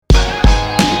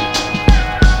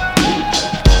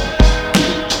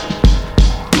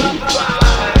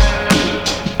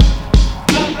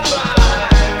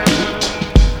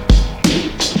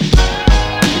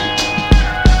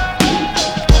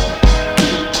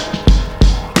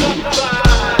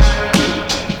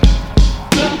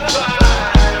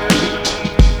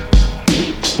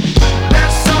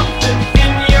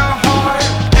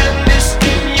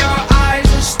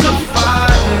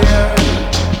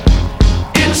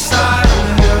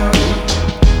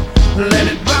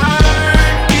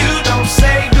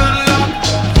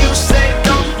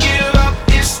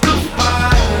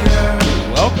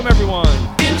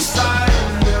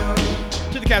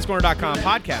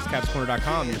CavsCorner.com podcast,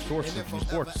 CavsCorner.com, your source for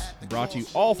sports. Brought to you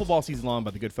all football season long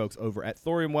by the good folks over at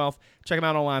Thorium Wealth. Check them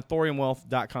out online,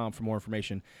 thoriumwealth.com for more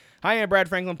information. Hi, I'm Brad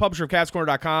Franklin, publisher of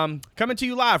CavsCorner.com, coming to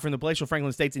you live from the palatial Franklin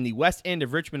Estates in the west end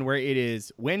of Richmond, where it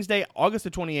is Wednesday, August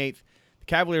the 28th. The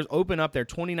Cavaliers open up their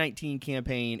 2019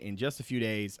 campaign in just a few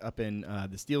days up in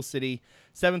the Steel City,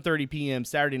 7:30 p.m.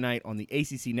 Saturday night on the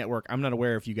ACC network. I'm not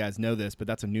aware if you guys know this, but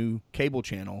that's a new cable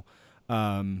channel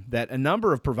that a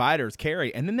number of providers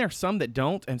carry, and then there's some that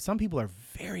don't, and some people are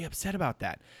very upset about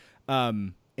that.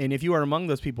 And if you are among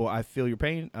those people, I feel your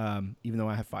pain, even though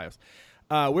I have Fios.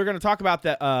 We're going to talk about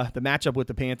the matchup with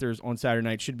the Panthers on Saturday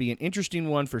night. Should be an interesting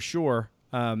one for sure,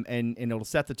 and it'll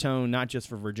set the tone not just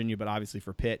for Virginia, but obviously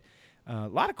for Pitt. A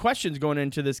lot of questions going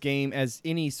into this game, as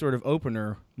any sort of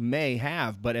opener may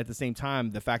have, but at the same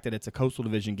time, the fact that it's a Coastal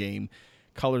Division game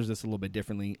colors this a little bit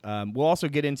differently. We'll also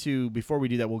get into, before we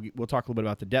do that, we'll talk a little bit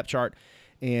about the depth chart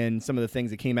and some of the things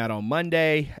that came out on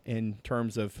Monday in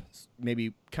terms of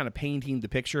maybe kind of painting the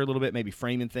picture a little bit, maybe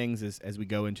framing things as we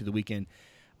go into the weekend.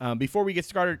 Before we get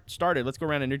started, let's go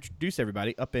around and introduce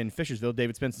everybody. Up in Fishersville,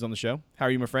 David Spence is on the show. How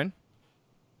are you, my friend?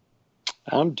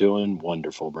 I'm doing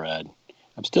wonderful, Brad.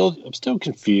 I'm still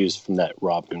confused from that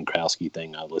Rob Gronkowski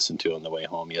thing I listened to on the way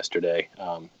home yesterday.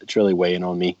 It's really weighing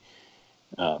on me.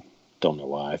 Don't know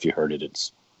why. If you heard it,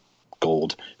 it's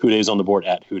gold. Who Dave's on the board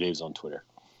at Who Dave's on Twitter.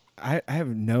 I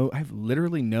have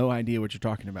literally no idea what you're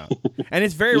talking about, and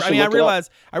it's very. I realize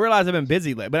I've been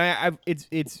busy, but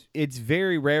it's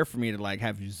very rare for me to like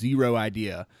have zero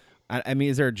idea. I mean,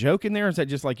 is there a joke in there, or is that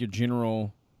just like your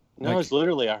general? No, it's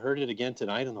literally. I heard it again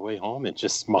tonight on the way home. It's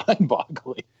just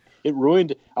mind-boggling. It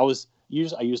ruined. I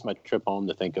used my trip home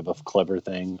to think of a clever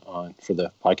thing for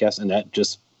the podcast, and that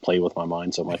just played with my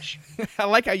mind so much. I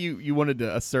like how you wanted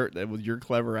to assert that was your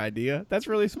clever idea. That's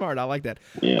really smart. I like that.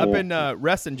 Yeah, Up in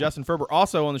Reston, Justin Ferber,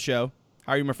 also on the show.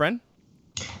 How are you, my friend?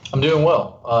 I'm doing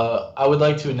well. I would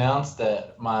like to announce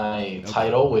that my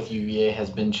title with UVA has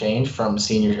been changed from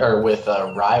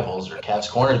Rivals or Cavs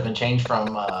Corner has been changed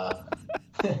from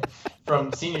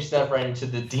from senior staff writer to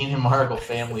the Dean and Margle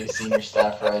family senior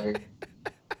staff writer.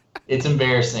 It's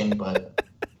embarrassing, but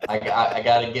I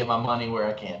got to get my money where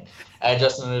I can. At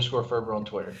Justin_Ferber on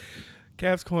Twitter.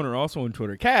 Cavs Corner also on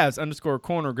Twitter.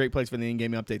 Cavs_Corner, great place for the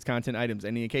in-game updates, content items,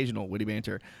 and the occasional witty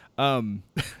banter. I'm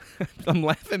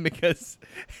laughing because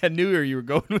I knew you were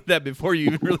going with that before you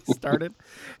even really started.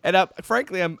 And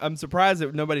frankly, I'm surprised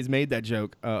that nobody's made that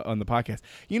joke on the podcast.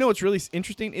 You know what's really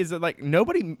interesting is that like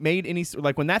nobody made any,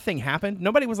 like when that thing happened,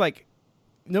 nobody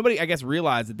I guess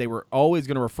realized that they were always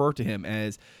going to refer to him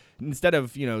as, instead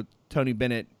of, Tony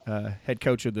Bennett, head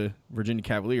coach of the Virginia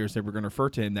Cavaliers, they were going to refer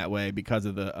to him that way because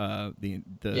of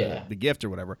the gift or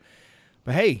whatever.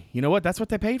 But hey, you know what? That's what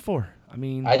they paid for. I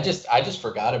mean, I just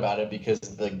forgot about it because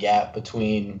of the gap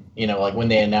between, like when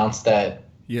they announced that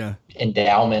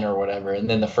endowment or whatever, and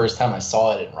then the first time I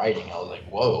saw it in writing, I was like,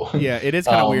 whoa. Yeah, it is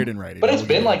kind of weird in writing. But it's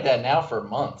been like that now for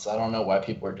months. I don't know why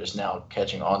people are just now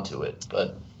catching on to it.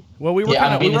 But well, we were all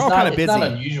kind of busy. It's not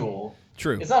unusual.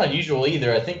 True. It's not unusual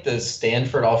either. I think the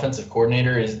Stanford offensive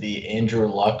coordinator is the Andrew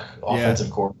Luck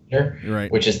offensive coordinator,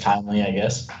 right, which is timely, I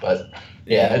guess. But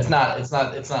yeah, it's not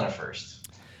a first.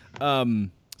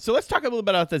 So let's talk a little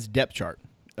bit about this depth chart,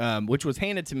 which was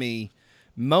handed to me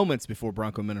moments before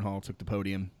Bronco Mendenhall took the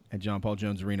podium at John Paul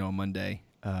Jones Arena on Monday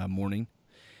morning.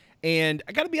 And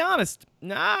I got to be honest,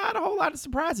 not a whole lot of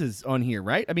surprises on here,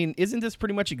 right? I mean, isn't this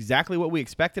pretty much exactly what we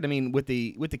expected? I mean, with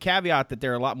the caveat that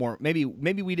there are a lot more. Maybe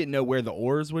we didn't know where the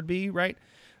oars would be, right?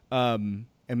 And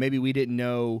maybe we didn't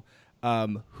know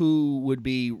who would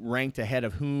be ranked ahead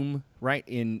of whom, right?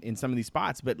 In some of these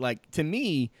spots, but like to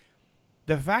me,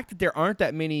 the fact that there aren't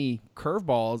that many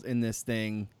curveballs in this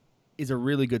thing is a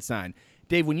really good sign.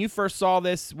 Dave, when you first saw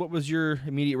this, what was your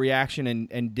immediate reaction,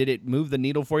 and did it move the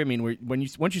needle for you? I mean,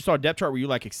 once you saw a depth chart, were you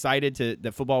like excited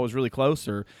that football was really close,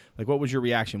 or like what was your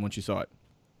reaction once you saw it?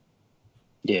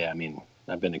 Yeah, I mean,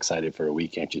 I've been excited for a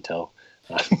week, can't you tell?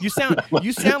 You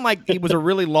sound like it was a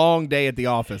really long day at the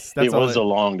office. It was a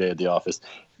long day at the office.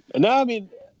 No, I mean,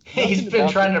 he's been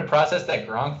trying to process that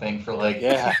Gronk thing for like 2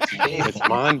 days. It's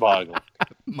mind-boggling.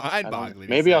 Mind-boggling.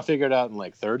 Maybe I'll figure it out in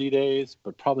like 30 days,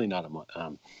 but probably not a month.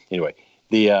 Anyway.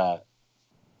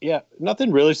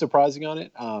 Nothing really surprising on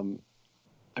it.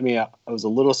 I mean, I was a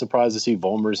little surprised to see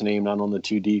Vollmer's name not on the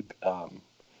two deep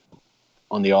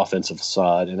on the offensive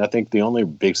side. And I think the only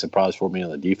big surprise for me on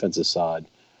the defensive side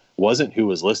wasn't who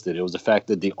was listed. It was the fact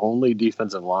that the only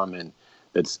defensive lineman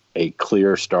that's a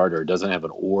clear starter, doesn't have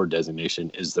an or designation,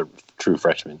 is the true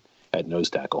freshman at nose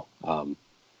tackle. But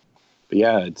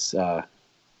yeah, it's I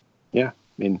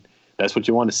mean, that's what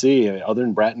you want to see. Other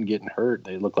than Bratton getting hurt,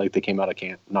 they look like they came out of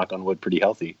camp, knock on wood, pretty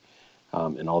healthy,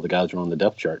 and all the guys were on the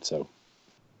depth chart. So,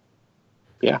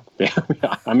 yeah,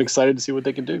 I'm excited to see what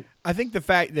they can do. I think the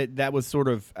fact that was sort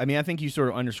of, I mean, I think you sort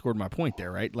of underscored my point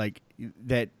there, right? Like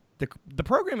that the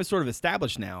program is sort of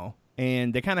established now,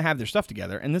 and they kind of have their stuff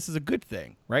together, and this is a good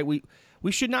thing, right?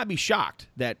 We should not be shocked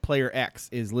that player X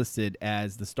is listed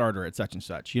as the starter at such and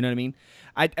such. You know what I mean?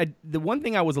 The one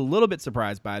thing I was a little bit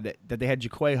surprised by that they had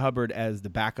Jaquay Hubbard as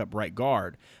the backup right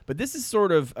guard, but this is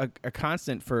sort of a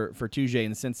constant for Tuesday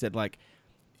in the sense that, like,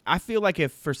 I feel like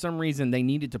if for some reason they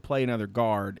needed to play another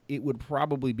guard, it would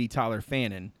probably be Tyler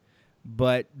Fannin.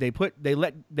 But they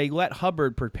let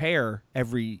Hubbard prepare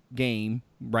every game,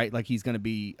 right? Like he's going to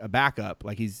be a backup,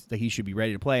 like he should be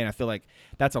ready to play. And I feel like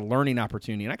that's a learning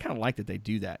opportunity, and I kind of like that they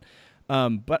do that.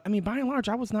 But I mean, by and large,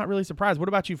 I was not really surprised. What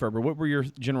about you, Ferber? What were your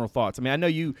general thoughts? I mean, I know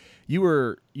you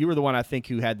were the one I think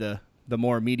who had the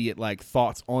more immediate like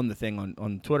thoughts on the thing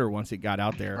on Twitter once it got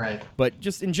out there. Right. But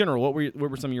just in general, what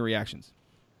were some of your reactions?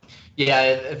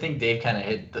 Yeah, I think Dave kind of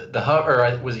hit the Hubbard,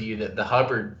 or was it you that the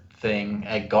Hubbard thing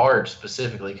at guard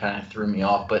specifically kind of threw me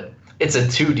off, but it's a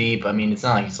two deep. I mean, it's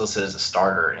not like he's listed as a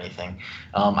starter or anything.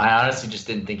 I honestly just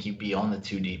didn't think he'd be on the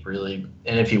two deep really,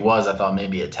 and if he was, I thought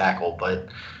maybe a tackle. But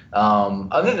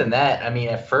other than that, I mean,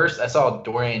 at first I saw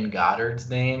Dorian Goddard's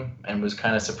name and was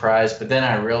kind of surprised, but then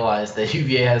I realized that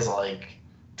UVA has like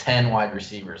 10 wide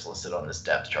receivers listed on this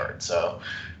depth chart. So,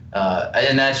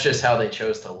 and that's just how they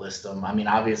chose to list them. I mean,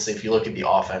 obviously, if you look at the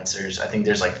offense, I think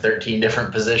there's like 13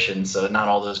 different positions, so not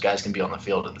all those guys can be on the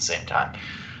field at the same time.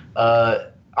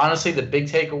 Honestly, the big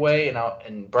takeaway,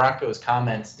 and Bronco's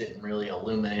comments didn't really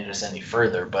illuminate us any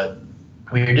further, but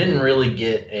we didn't really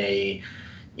get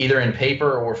either in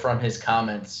paper or from his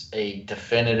comments, a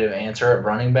definitive answer at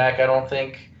running back, I don't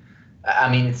think.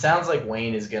 I mean, it sounds like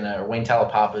Wayne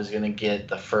Talapapa is gonna get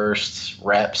the first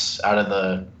reps out of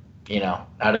the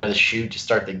chute to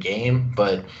start the game,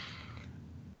 but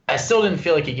I still didn't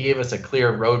feel like he gave us a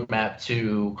clear roadmap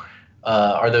to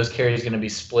are those carries going to be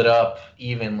split up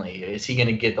evenly? Is he going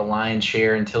to get the lion's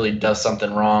share until he does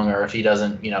something wrong, or if he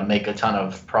doesn't, make a ton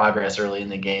of progress early in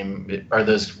the game, are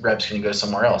those reps going to go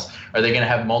somewhere else? Are they going to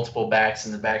have multiple backs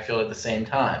in the backfield at the same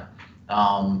time?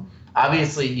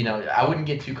 Obviously, I wouldn't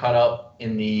get too caught up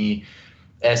in the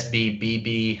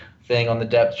SBBB thing on the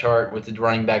depth chart with the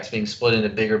running backs being split into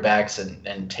bigger backs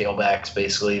and tailbacks,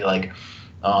 basically. Like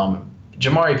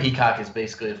Jamari Peacock is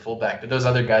basically a fullback, but those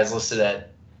other guys listed at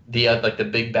the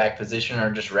big back position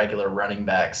are just regular running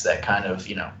backs that kind of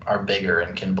are bigger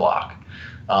and can block.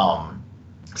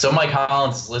 So Mike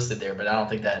Hollins is listed there, but I don't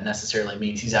think that necessarily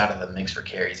means he's out of the mix for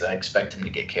carries. I expect him to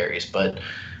get carries, but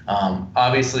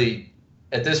obviously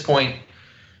at this point,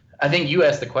 I think you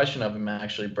asked the question of him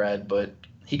actually, Brad, but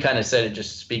he kind of said it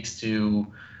just speaks to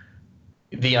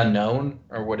the unknown,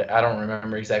 or what, I don't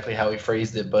remember exactly how he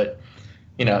phrased it, but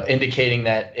indicating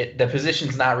that the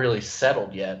position's not really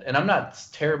settled yet. And I'm not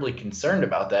terribly concerned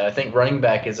about that. I think running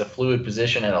back is a fluid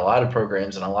position in a lot of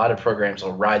programs, and a lot of programs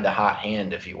will ride the hot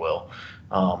hand, if you will.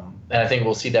 And I think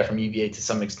we'll see that from UVA to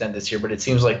some extent this year, but it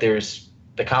seems like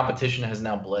the competition has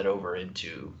now bled over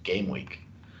into game week.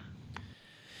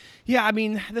 Yeah, I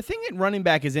mean, the thing at running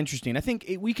back is interesting. I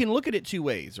think we can look at it two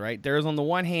ways, right? There's on the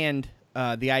one hand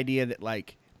the idea that,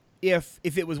 like, if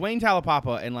it was Wayne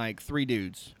Talapapa and like three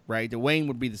dudes, right, that Wayne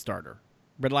would be the starter.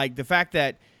 But like the fact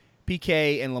that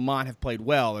PK and Lamont have played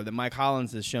well, or that Mike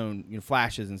Hollins has shown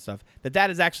flashes and stuff, that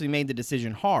has actually made the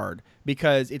decision hard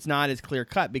because it's not as clear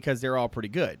cut because they're all pretty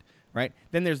good, right?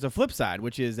 Then there's the flip side,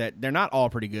 which is that they're not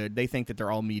all pretty good. They think that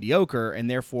they're all mediocre, and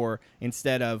therefore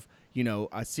instead of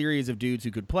a series of dudes who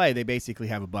could play, they basically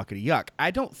have a bucket of yuck. I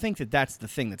don't think that that's the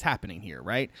thing that's happening here,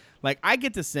 right? Like I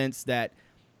get the sense that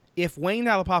if Wayne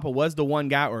Talapapa was the one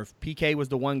guy, or if PK was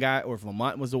the one guy, or if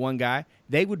Lamont was the one guy,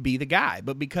 they would be the guy.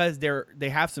 But because they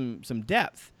have some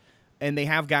depth, and they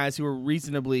have guys who are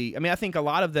reasonably, I mean, I think a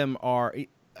lot of them are,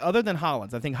 other than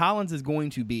Hollins, I think Hollins is going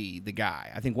to be the guy.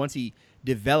 I think once he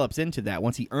develops into that,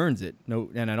 once he earns it,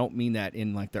 and I don't mean that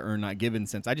in like the earn not given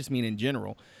sense. I just mean in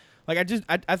general. Like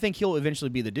I think he'll eventually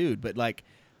be the dude. But like,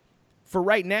 for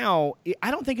right now,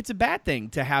 I don't think it's a bad thing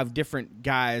to have different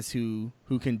guys who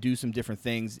can do some different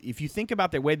things. If you think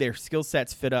about the way their skill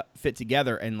sets fit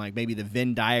together, and like maybe the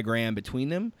Venn diagram between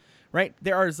them, right?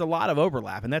 There is a lot of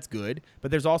overlap, and that's good.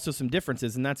 But there's also some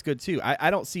differences, and that's good too. I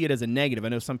don't see it as a negative. I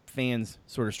know some fans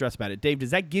sort of stress about it. Dave,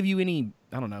 does that give you any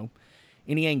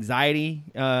anxiety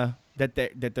that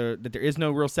there is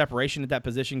no real separation at that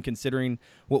position, considering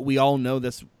what we all know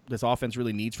this offense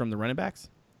really needs from the running backs?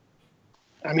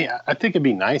 I mean, I think it'd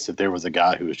be nice if there was a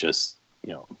guy who was just,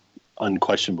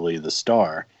 unquestionably the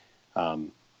star.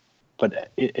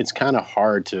 but it's kind of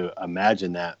hard to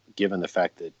imagine that given the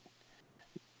fact that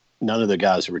none of the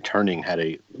guys returning had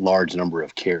a large number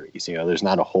of carries. There's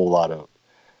not a whole lot of,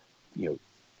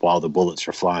 while the bullets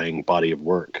are flying body of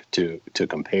work to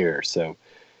compare. So,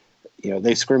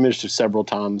 they scrimmaged several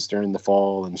times during the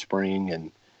fall and spring.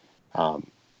 And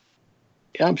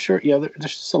I'm sure, there's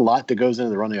just a lot that goes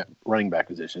into the running back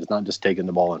position. It's not just taking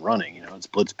the ball and running, it's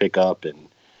blitz pickup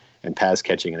and pass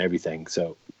catching and everything.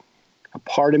 So a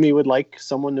part of me would like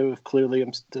someone to have clearly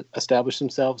established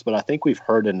themselves, but I think we've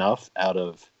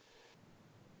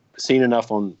seen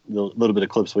enough on the little bit of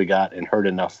clips we got and heard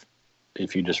enough,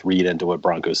 if you just read into what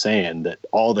Bronco's saying, that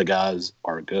all the guys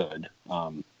are good.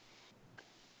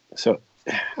 So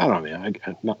I don't know, man.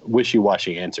 I'm not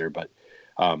wishy-washy answer, but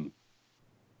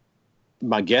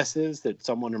my guess is that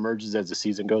someone emerges as the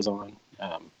season goes on.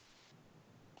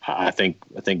 I think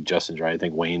Justin's right. I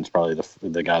think Wayne's probably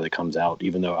the guy that comes out,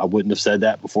 even though I wouldn't have said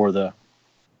that before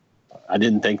I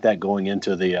didn't think that going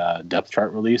into the depth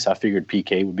chart release. I figured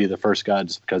PK would be the first guy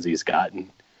just because he's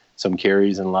gotten some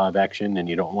carries in live action and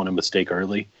you don't want a mistake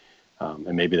early.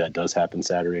 And maybe that does happen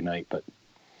Saturday night. But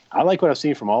I like what I've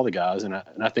seen from all the guys, and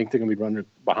I think they're going to be running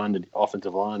behind the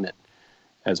offensive line that,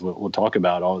 as we'll talk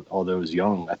about, all those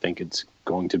young, I think it's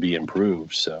going to be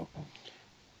improved. So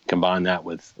combine that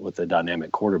with a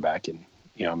dynamic quarterback, and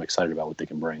I'm excited about what they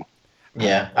can bring.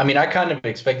 Yeah, I mean, I kind of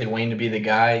expected Wayne to be the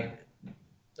guy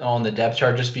on the depth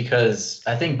chart just because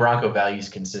I think Bronco values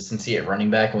consistency at running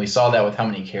back, and we saw that with how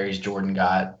many carries Jordan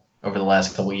got over the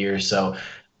last couple of years. So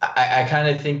I kind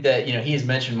of think that, he has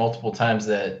mentioned multiple times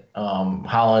that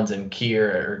Hollins and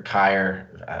Kyer,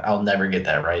 I'll never get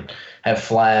that right, have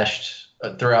flashed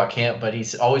throughout camp, but he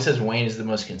always says Wayne is the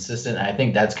most consistent. And I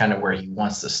think that's kind of where he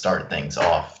wants to start things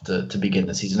off to begin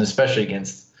the season, especially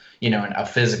against, a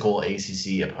physical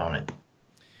ACC opponent.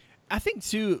 I think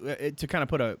too, to kind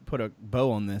of put a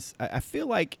bow on this, I feel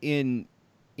like in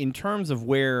terms of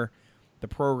where the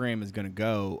program is going to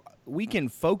go, we can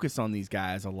focus on these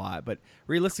guys a lot, but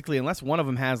realistically, unless one of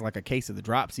them has like a case of the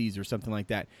dropsies or something like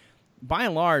that, by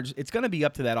and large, it's going to be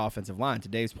up to that offensive line. To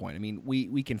Dave's point, I mean,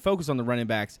 we can focus on the running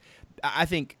backs. I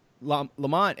think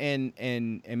Lamont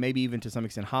and maybe even to some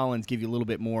extent Hollins give you a little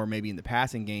bit more maybe in the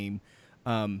passing game,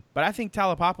 but I think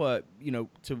Talapapa,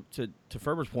 to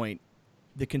Ferber's point,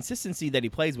 the consistency that he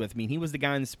plays with. I mean, he was the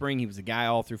guy in the spring. He was the guy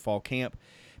all through fall camp.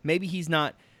 Maybe he's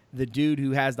not the dude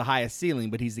who has the highest ceiling,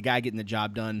 but he's the guy getting the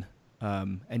job done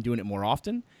and doing it more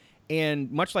often.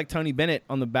 And much like Tony Bennett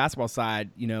on the basketball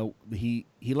side, he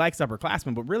likes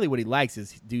upperclassmen, but really what he likes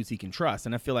is dudes he can trust.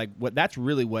 And I feel like that's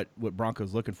really what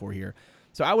Bronco's looking for here.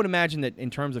 So I would imagine that in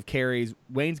terms of carries,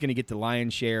 Wayne's going to get the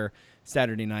lion's share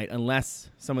Saturday night unless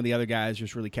some of the other guys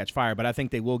just really catch fire. But I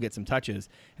think they will get some touches,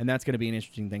 and that's going to be an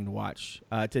interesting thing to watch.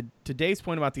 To Dave's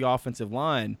point about the offensive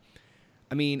line,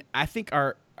 I mean, I think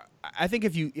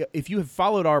if you have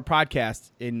followed our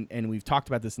podcast and we've talked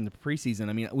about this in the preseason,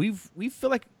 I mean, we feel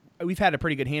like we've had a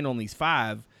pretty good handle on these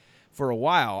five for a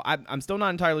while. I'm still not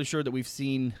entirely sure that we've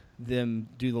seen them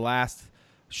do the last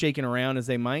shaking around as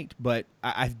they might, but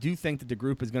I do think that the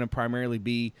group is going to primarily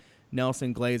be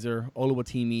Nelson, Glazer,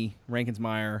 Oluwatimi,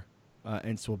 Rankins-Meyer,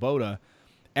 and Swoboda.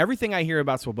 Everything I hear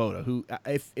about Swoboda, who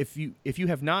if you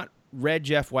have not read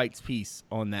Jeff White's piece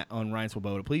on Ryan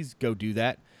Swoboda, please go do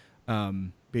that,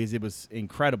 because it was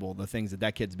incredible the things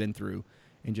that kid's been through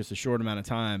in just a short amount of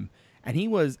time. And he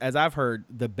was, as I've heard,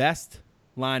 the best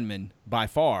lineman by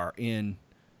far in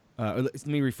let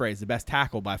me rephrase, the best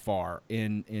tackle by far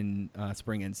in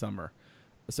spring and summer.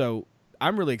 So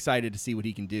I'm really excited to see what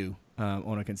he can do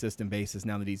on a consistent basis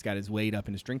now that he's got his weight up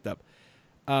and his strength up.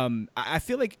 I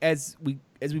feel like as we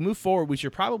move forward, we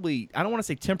should probably, I don't want to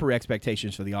say temper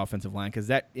expectations for the offensive line because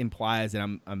that implies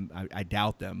that I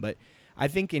doubt them. But I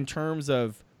think in terms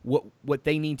of what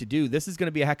they need to do, this is going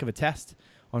to be a heck of a test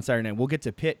on Saturday night. We'll get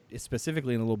to Pitt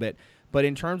specifically in a little bit. But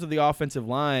in terms of the offensive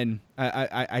line,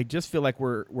 I just feel like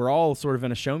we're all sort of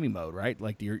in a show me mode, right?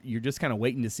 Like you're just kind of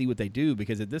waiting to see what they do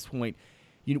because at this point,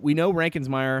 we know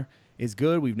Rankins-Meyer is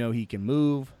good. We know he can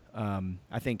move.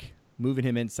 I think moving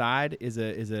him inside is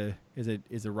a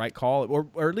right call,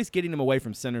 or at least getting him away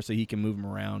from center so he can move him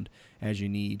around as you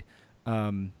need.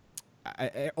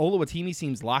 Oluwatimi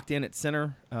seems locked in at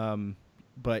center,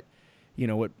 but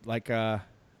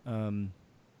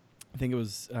I think it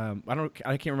was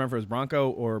I can't remember if it was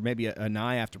Bronco or maybe a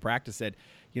Nye after practice said,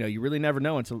 you really never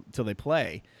know until they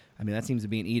play. I mean, that seems to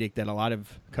be an edict that a lot of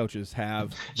coaches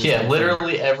have. Yeah,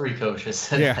 literally every coach has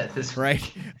said that this right.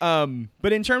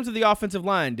 But in terms of the offensive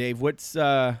line, Dave, what's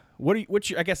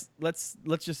your, I guess let's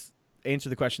just answer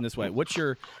the question this way. What's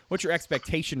your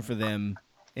expectation for them,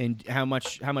 and how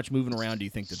much moving around do you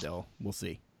think that we'll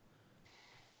see?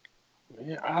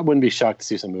 Yeah, I wouldn't be shocked to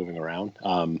see some moving around,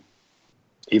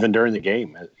 even during the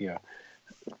game.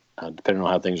 Depending on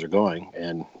how things are going.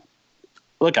 And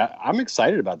look, I'm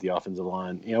excited about the offensive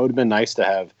line. It would have been nice to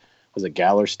have. Was it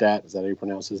Gallerstedt? Is that how you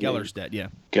pronounce his name? Gellerstedt, yeah.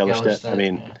 Gellerstedt. I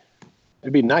mean,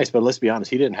 it'd be nice, but let's be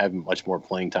honest, he didn't have much more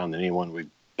playing time than anyone we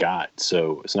got.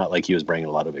 So it's not like he was bringing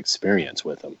a lot of experience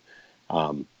with him.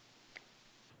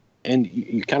 And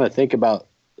you kind of think about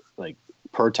like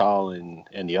Pertal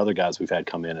and the other guys we've had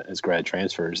come in as grad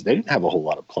transfers. They didn't have a whole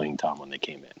lot of playing time when they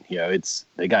came in.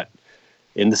 They got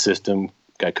in the system,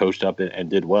 got coached up and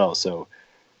did well. So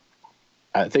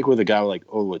I think with a guy like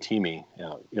Olatimi,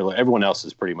 everyone else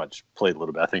has pretty much played a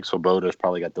little bit. I think Swoboda's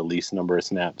probably got the least number of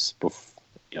snaps.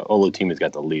 Olatimi's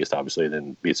got the least, obviously,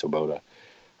 then beat Swoboda.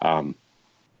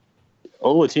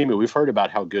 Olatimi, we've heard about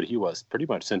how good he was pretty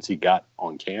much since he got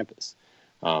on campus.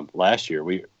 Last year,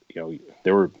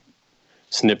 there were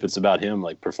snippets about him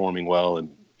like performing well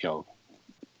and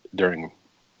during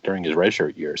his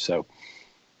redshirt year. So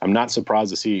I'm not surprised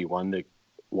to see one that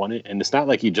won it. And it's not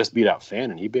like he just beat out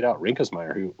Fannin. He beat out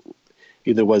Rinkesmeyer, who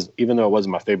even though it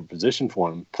wasn't my favorite position for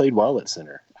him, played well at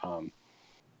center.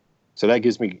 So that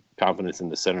gives me confidence in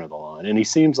the center of the line. And he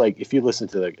seems like, if you listen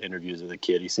to the interviews of the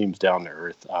kid, he seems down to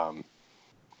earth.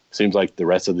 Seems like the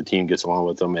rest of the team gets along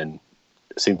with him, and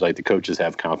it seems like the coaches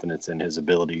have confidence in his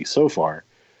ability so far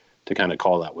to kind of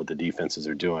call out what the defenses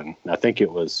are doing. And I think it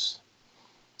was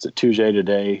Tujay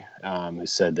today who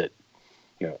said that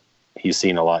he's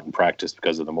seen a lot in practice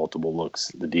because of the multiple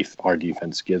looks our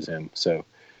defense gives him. So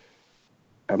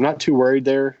I'm not too worried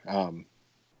there,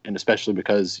 and especially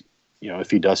because if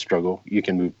he does struggle, you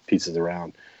can move pieces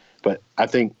around. But I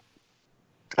think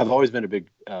I've always been a big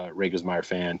Rinkesmeyer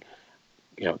fan.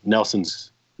 Nelson,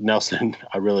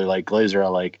 I really like. Glazer, I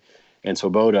like. And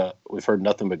Swoboda, we've heard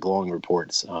nothing but glowing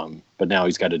reports. But now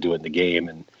he's got to do it in the game.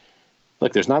 And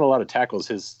look, there's not a lot of tackles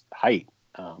his height.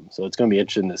 So it's going to be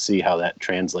interesting to see how that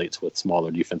translates with smaller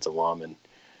defensive linemen.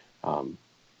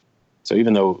 So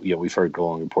even though we've heard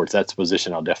glowing reports, that's a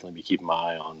position I'll definitely be keeping my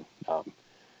eye on,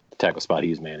 the tackle spot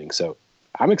he's manning. So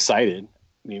I'm excited.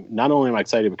 I mean, not only am I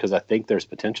excited because I think there's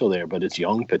potential there, but it's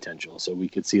young potential. So we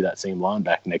could see that same line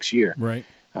back next year, right?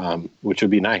 Which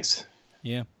would be nice.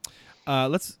 Yeah.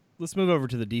 Let's move over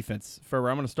to the defense. Ferber,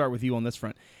 I'm going to start with you on this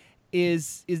front.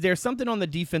 Is there something on the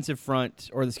defensive front,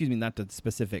 or excuse me, not the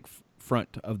specific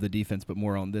front of the defense, but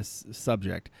more on this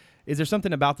subject? Is there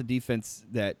something about the defense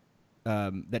that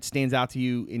stands out to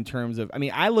you in terms of? I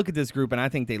mean, I look at this group and I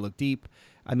think they look deep.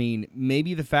 I mean,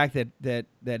 maybe the fact that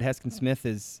Heskin Smith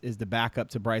is the backup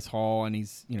to Bryce Hall, and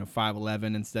he's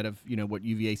 5'11" instead of what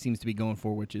UVA seems to be going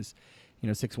for, which is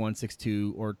 6'1",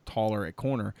 6'2", or taller at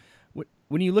corner.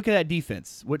 When you look at that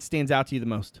defense, what stands out to you the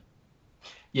most?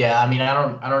 Yeah, I mean, I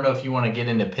don't know if you want to get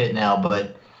into Pitt now,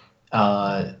 but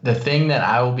the thing that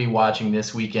I will be watching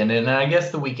this weekend, and I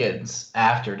guess the weekends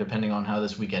after, depending on how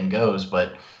this weekend goes,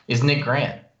 but is Nick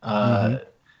Grant.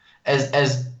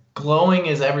 As glowing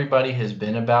as everybody has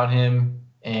been about him,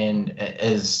 and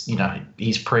as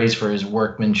he's praised for his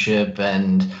workmanship,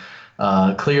 and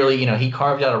clearly, he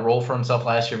carved out a role for himself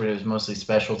last year, but it was mostly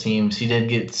special teams. He did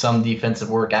get some defensive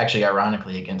work, actually,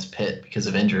 ironically, against Pitt because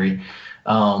of injury.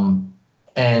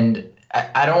 And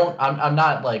I'm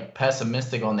not like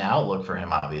pessimistic on the outlook for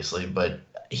him, obviously, but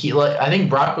I think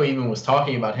Brocco even was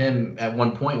talking about him at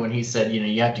one point when he said,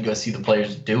 you have to go see the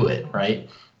players do it, right?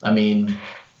 I mean,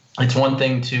 it's one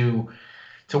thing to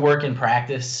work in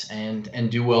practice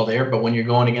and do well there, but when you're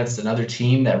going against another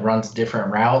team that runs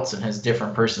different routes and has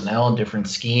different personnel and different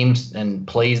schemes and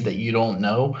plays that you don't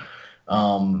know,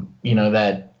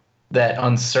 that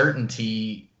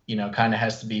uncertainty, kind of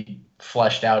has to be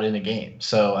fleshed out in a game.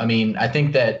 So, I mean, I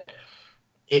think that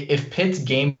if Pitt's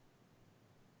game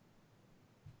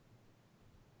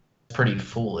is pretty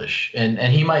foolish, and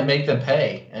he might make them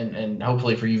pay, and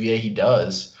hopefully for UVA he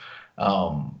does.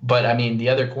 But, I mean, the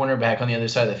other cornerback on the other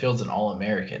side of the field is an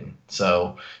All-American.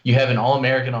 So you have an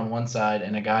All-American on one side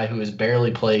and a guy who has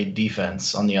barely played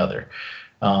defense on the other.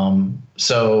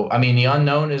 So, I mean, the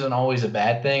unknown isn't always a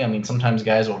bad thing. I mean, sometimes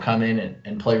guys will come in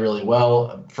and play really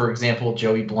well. For example,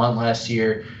 Joey Blunt last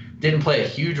year didn't play a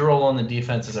huge role on the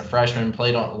defense as a freshman,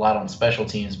 played a lot on special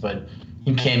teams, but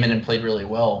he came in and played really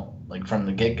well, like from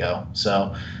the get-go.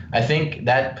 So I think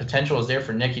that potential is there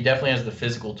for Nick. He definitely has the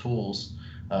physical tools,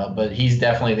 but he's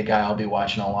definitely the guy I'll be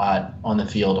watching a lot on the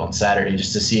field on Saturday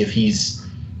just to see if he's,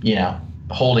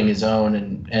 holding his own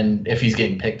and if he's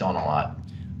getting picked on a lot.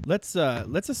 Let's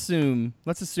assume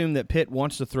that Pitt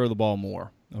wants to throw the ball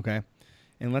more, okay?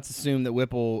 And let's assume that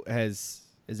Whipple has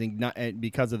not,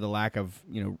 because of the lack of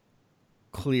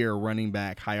clear running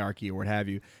back hierarchy or what have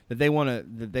you, that they want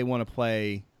to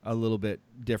play a little bit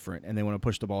different and they want to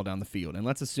push the ball down the field. And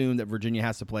let's assume that Virginia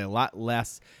has to play a lot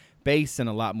less base and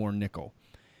a lot more nickel.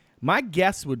 My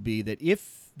guess would be that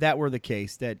if that were the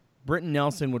case, that Britton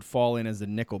Nelson would fall in as the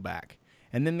nickel back.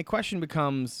 And then the question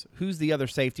becomes, who's the other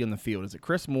safety on the field? Is it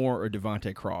Chris Moore or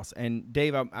Devontae Cross? And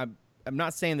Dave, I'm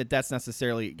not saying that that's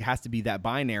necessarily has to be that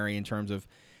binary in terms of,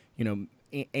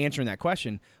 answering that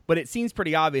question, but it seems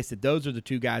pretty obvious that those are the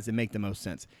two guys that make the most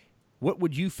sense. What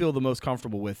would you feel the most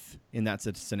comfortable with in that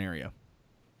scenario?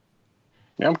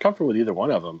 Yeah, I'm comfortable with either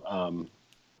one of them.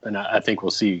 And I think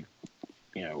we'll see,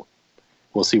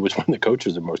 we'll see which one the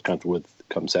coaches are most comfortable with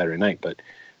come Saturday night. But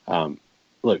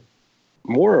look,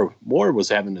 Moore was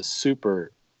having this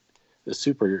super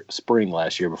spring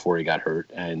last year before he got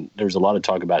hurt. And there was a lot of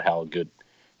talk about how good,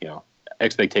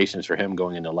 expectations for him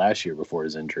going into last year before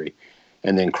his injury.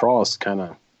 And then Cross kind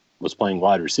of was playing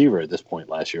wide receiver at this point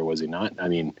last year, was he not? I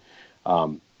mean,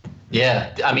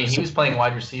 he was playing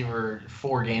wide receiver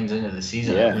 4 games into the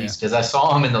season at least, because I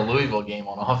saw him in the Louisville game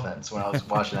on offense when I was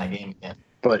watching that game again.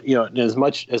 But as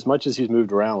much as he's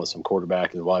moved around with some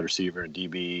quarterback and wide receiver and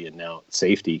DB and now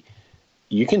safety,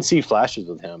 you can see flashes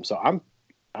with him. So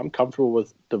I'm comfortable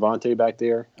with Devontae back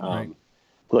there. Right.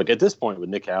 Look, at this point with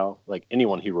Nick Howell, like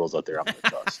anyone he rolls out there, I'm going to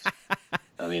trust.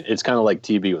 I mean, it's kind of like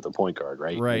TB with a point guard,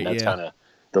 right? Right. And that's kind of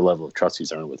the level of trust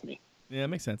he's earned with me. Yeah, it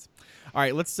makes sense. All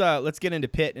right, let's get into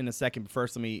Pitt in a second. But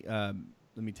first, let me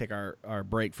take our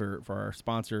break for our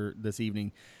sponsor this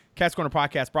evening. Cats Corner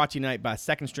Podcast brought to you tonight by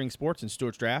Second String Sports and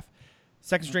Stewart's Draft.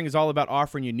 Second String is all about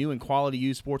offering you new and quality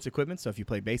used sports equipment. So if you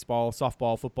play baseball,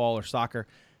 softball, football, or soccer,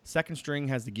 Second String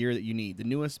has the gear that you need. The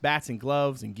newest bats and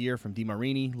gloves and gear from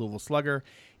DeMarini, Louisville Slugger,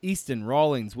 Easton,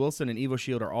 Rawlings, Wilson, and Evo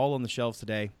Shield are all on the shelves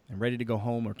today and ready to go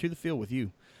home or to the field with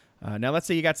you. Now, let's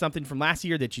say you got something from last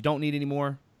year that you don't need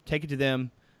anymore. Take it to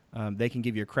them. They can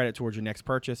give you a credit towards your next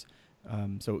purchase.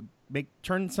 So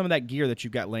turn some of that gear that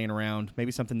you've got laying around,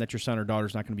 maybe something that your son or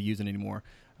daughter's not going to be using anymore.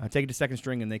 Take it to Second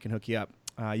String, and they can hook you up.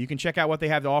 You can check out what they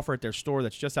have to offer at their store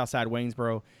that's just outside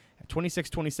Waynesboro at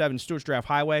 2627 Stewart's Draft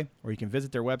Highway, or you can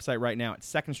visit their website right now at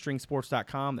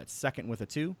secondstringsports.com. That's second with a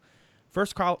 2.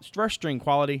 First string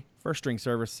quality, first string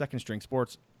service, Second String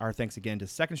Sports. Our thanks again to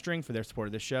Second String for their support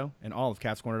of this show and all of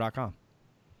CatsCorner.com.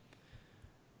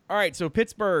 All right, so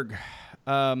Pittsburgh,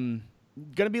 going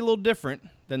to be a little different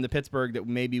than the Pittsburgh that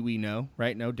maybe we know,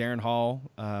 right? No Darren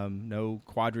Hall, no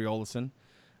Quadri Olison.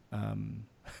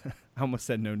 I almost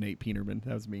said no Nate Peterman.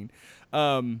 That was mean.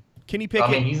 Kenny Pickett.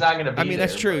 I mean, he's not going to be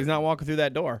that's true. He's not walking through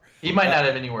that door. He might not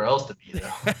have anywhere else to be,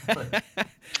 though.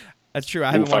 That's true.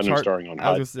 I haven't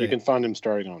watched You can find him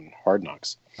starting on Hard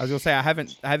Knocks. I was going to say I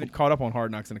haven't caught up on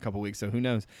Hard Knocks in a couple weeks, so who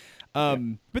knows?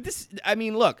 But this, I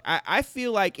mean, look, I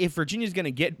feel like if Virginia's going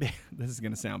to get, this is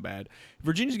going to sound bad. If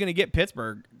Virginia's going to get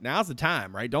Pittsburgh, now's the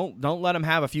time, right? Don't let them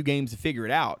have a few games to figure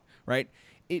it out, right?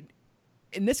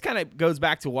 And this kind of goes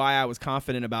back to why I was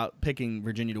confident about picking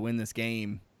Virginia to win this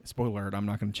game. Spoiler alert, I'm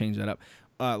not going to change that up.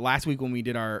 Last week when we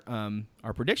did our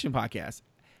prediction podcast,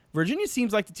 Virginia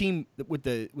seems like the team with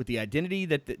the identity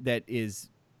that is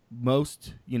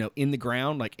most, in the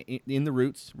ground, like in the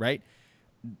roots, right?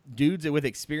 Dudes with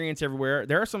experience everywhere.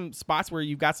 There are some spots where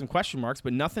you've got some question marks,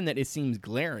 but nothing that it seems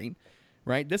glaring,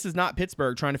 right? This is not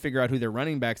Pittsburgh trying to figure out who their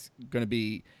running back's going to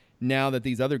be now that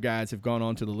these other guys have gone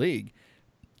on to the league.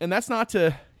 And that's not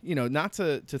to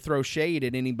throw shade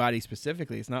at anybody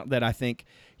specifically. It's not that I think,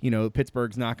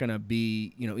 Pittsburgh's not going to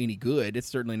be, any good. It's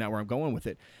certainly not where I'm going with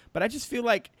it. But I just feel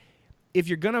like if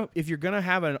you're gonna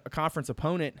have a conference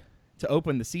opponent to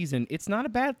open the season, it's not a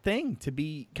bad thing to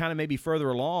be kind of maybe further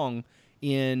along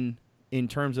in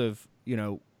terms of,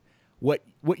 what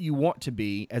you want to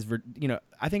be as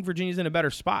I think Virginia's in a better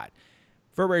spot.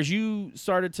 Ferber, as you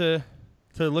started to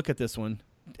look at this one,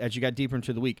 as you got deeper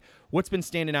into the week, what's been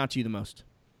standing out to you the most?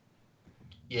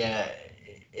 Yeah,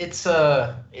 it's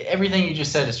everything you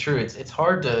just said is true. It's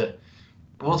hard to.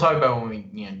 We'll talk about when we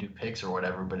do picks or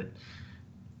whatever, but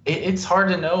it's hard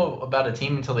to know about a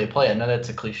team until they play. I know that's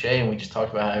a cliche, and we just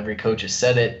talked about how every coach has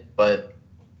said it, but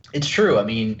it's true. I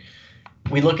mean,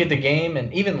 we look at the game,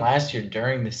 and even last year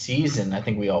during the season, I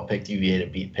think we all picked UVA to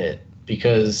beat Pitt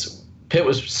because Pitt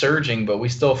was surging, but we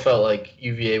still felt like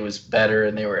UVA was better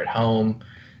and they were at home.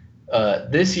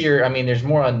 This year, I mean, there's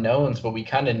more unknowns, but we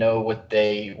kind of know what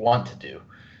they want to do.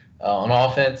 On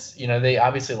offense, they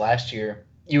obviously last year,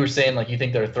 you were saying like you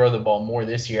think they'll throw the ball more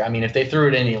this year. I mean, if they threw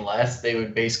it any less, they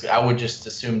would I would just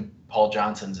assume Paul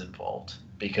Johnson's involved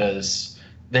because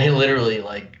they literally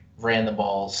like ran the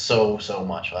ball so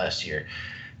much last year.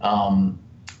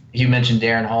 you mentioned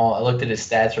Darren Hall. I looked at his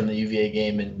stats from the UVA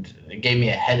game, and it gave me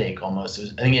a headache almost.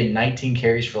 I think he had 19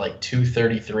 carries for like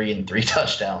 233 and 3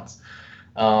 touchdowns.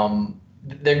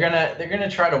 They're gonna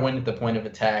try to win at the point of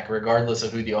attack, regardless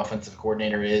of who the offensive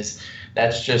coordinator is.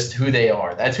 That's just who they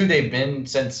are. That's who they've been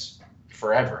since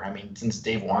forever. I mean, since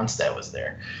Dave Wanstead was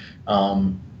there.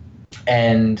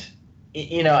 And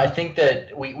I think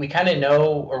that we kind of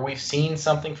know, or we've seen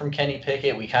something from Kenny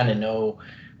Pickett. We kind of know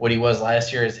what he was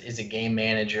last year is a game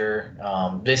manager.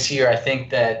 This year, I think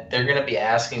that they're going to be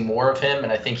asking more of him,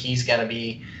 and I think he's going to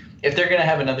be, if they're going to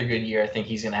have another good year, I think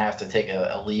he's going to have to take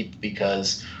a leap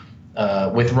because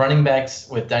with running backs,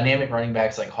 with dynamic running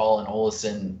backs like Hall and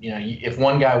Olsen, if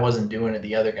one guy wasn't doing it,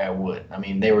 the other guy would. I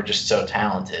mean, they were just so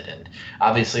talented, and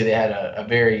obviously they had a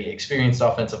very experienced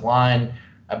offensive line.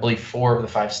 I believe 4 of the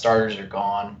 5 starters are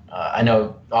gone. I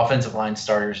know offensive line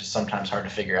starters is sometimes hard to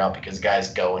figure out because guys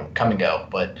come and go.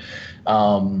 But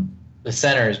the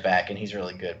center is back, and he's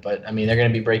really good. But, I mean, they're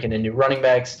going to be breaking in new running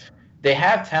backs. They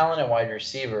have talent at wide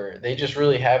receiver. They just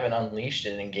really haven't unleashed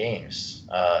it in games.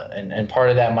 And part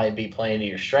of that might be playing to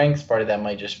your strengths. Part of that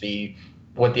might just be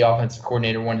what the offensive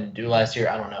coordinator wanted to do last year.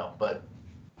 I don't know. But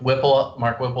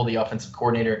Mark Whipple, the offensive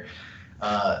coordinator,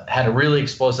 had a really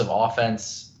explosive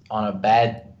offense on a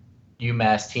bad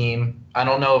UMass team. I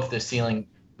don't know if the ceiling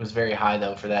was very high,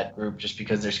 though, for that group just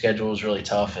because their schedule was really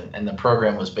tough, and the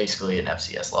program was basically an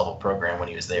FCS-level program when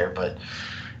he was there. But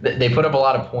they put up a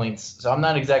lot of points, so I'm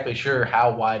not exactly sure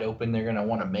how wide open they're going to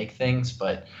want to make things.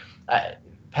 But Pat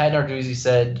Narduzzi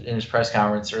said in his press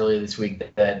conference earlier this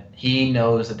week that he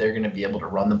knows that they're going to be able to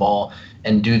run the ball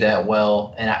and do that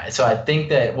well. And so I think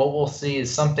that what we'll see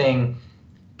is something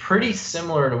pretty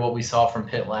similar to what we saw from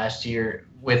Pitt last year,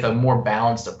 with a more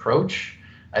balanced approach.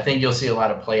 I think you'll see a lot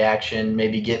of play action,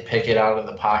 maybe get Pickett out of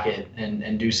the pocket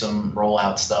and do some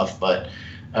rollout stuff. But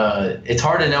it's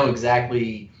hard to know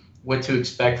exactly what to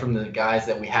expect from the guys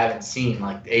that we haven't seen,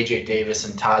 like A.J. Davis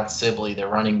and Todd Sibley, the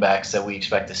running backs that we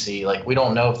expect to see. Like, we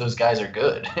don't know if those guys are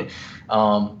good.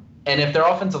 And if their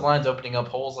offensive line's opening up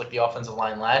holes like the offensive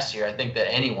line last year, I think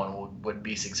that anyone would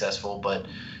be successful. But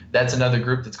that's another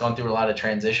group that's gone through a lot of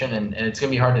transition, and it's going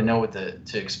to be hard to know what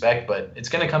to expect. But it's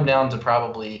going to come down to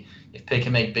probably if Pitt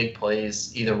can make big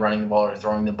plays, either running the ball or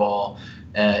throwing the ball.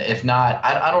 If not,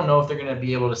 I don't know if they're going to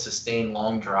be able to sustain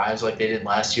long drives like they did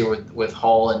last year with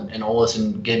Hall and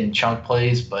Olesen getting chunk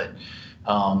plays. But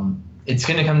it's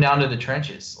going to come down to the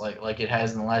trenches like it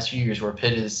has in the last few years where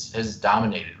Pitt has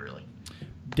dominated, really.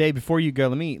 Dave, before you go,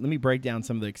 let me break down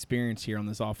some of the experience here on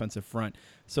this offensive front.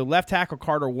 So left tackle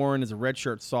Carter Warren is a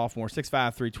redshirt sophomore, 6'5",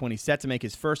 320, set to make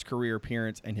his first career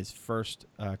appearance and his first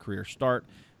career start,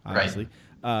 obviously.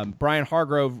 Right. Brian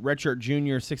Hargrove, redshirt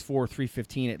junior, 6'4",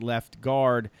 315 at left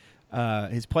guard.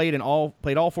 Has played all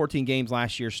 14 games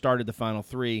last year, started the final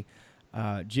 3.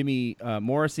 Jimmy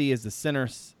Morrissey is the center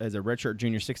as a redshirt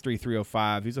junior, 6'3",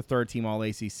 305. He's a third-team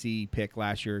All-ACC pick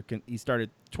last year. He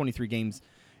started 23 games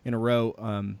in a row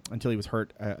until he was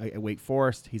hurt at Wake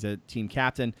Forest. He's a team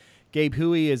captain. Gabe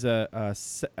Huey is a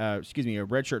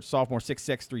redshirt sophomore,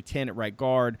 6'6", 310 at right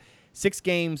guard. 6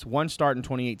 games, 1 start in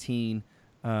 2018.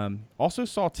 Also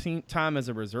saw time as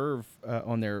a reserve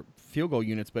on their field goal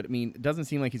units, but I mean, it doesn't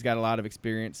seem like he's got a lot of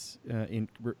experience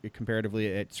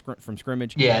comparatively from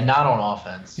scrimmage. Yeah, not on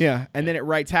offense. Yeah, and then at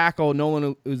right tackle,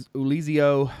 Nolan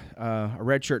Ulizio, a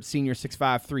redshirt senior,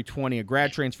 6'5", 320, a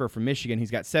grad transfer from Michigan.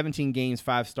 He's got 17 games,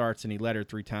 5 starts, and he lettered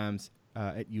 3 times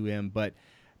at UM. But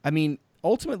I mean,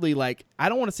 ultimately, like, I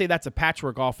don't want to say that's a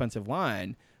patchwork offensive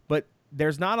line, but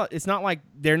it's not like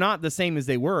they're not the same as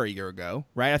they were a year ago,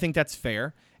 right? I think that's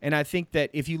fair. And I think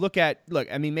that if you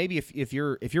I mean, maybe if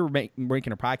you're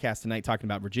making a podcast tonight talking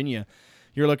about Virginia,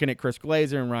 you're looking at Chris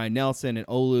Glazer and Ryan Nelson and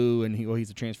Olu, and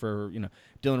he's a transfer. Dylan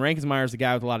Rankensmeyer is a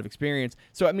guy with a lot of experience.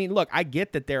 So I mean, look, I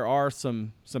get that there are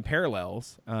some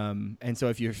parallels. And so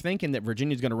if you're thinking that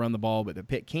Virginia's going to run the ball but the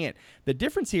Pitt can't, the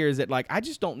difference here is that, like, I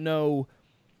just don't know.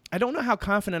 I don't know how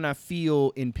confident I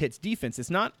feel in Pitt's defense. It's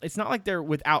not like they're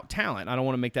without talent. I don't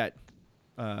want to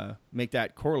make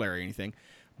that corollary or anything.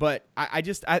 But I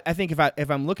think if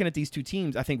I'm looking at these two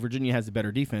teams, I think Virginia has a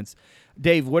better defense.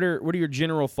 Dave, what are your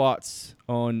general thoughts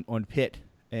on Pitt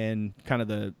and kind of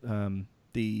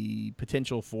the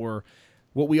potential for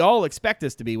what we all expect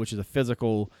this to be, which is a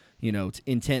physical,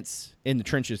 intense in the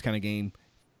trenches kind of game?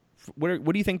 What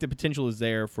do you think the potential is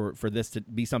there for this to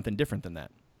be something different than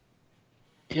that?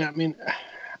 Yeah, I mean,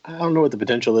 I don't know what the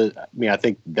potential is. I mean, I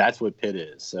think that's what Pitt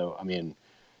is. So, I mean,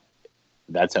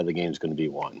 that's how the game's going to be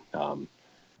won.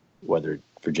 Whether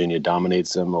Virginia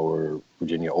dominates them or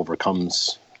Virginia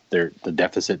overcomes the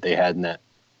deficit they had in that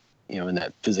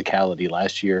physicality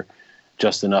last year,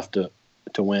 just enough to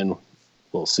win.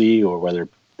 we'll see, or whether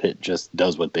Pitt just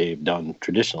does what they've done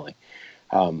traditionally.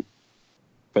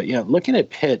 But yeah, looking at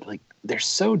Pitt, like they're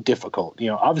so difficult.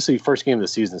 Obviously, first game of the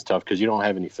season is tough because you don't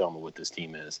have any film of what this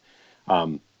team is.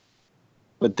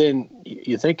 But then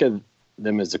you think of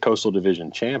them as the Coastal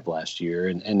Division champ last year,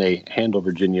 and they handle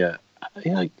Virginia.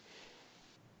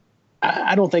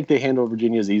 I don't think they handle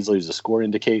Virginia as easily as the score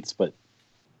indicates, but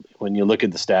when you look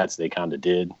at the stats, they kind of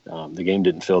did. The game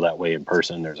didn't feel that way in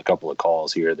person. There's a couple of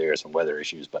calls here, there, some weather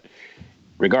issues, but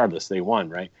regardless, they won,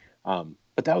 right?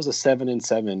 But that was a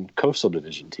 7-7 Coastal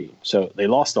Division team, so they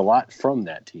lost a lot from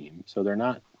that team. So they're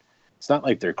not. It's not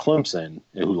like they're Clemson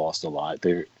who lost a lot.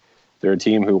 They're a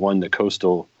team who won the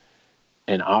Coastal,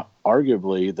 and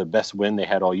arguably the best win they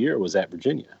had all year was at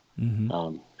Virginia,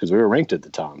 because we were ranked at the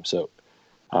time. So,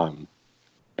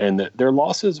 and their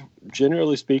losses,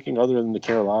 generally speaking, other than the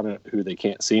Carolina, who they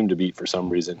can't seem to beat for some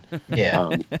reason.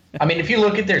 Yeah. I mean, if you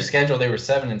look at their schedule, they were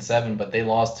 7-7, but they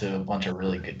lost to a bunch of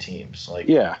really good teams like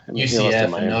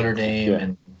UCF and Notre Dame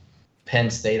and Penn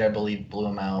State, I believe, blew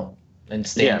them out. And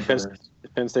Stanford.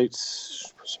 Penn State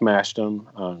smashed them.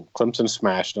 Clemson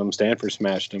smashed them. Stanford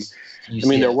smashed them.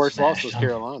 UCF their worst loss was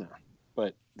Carolina,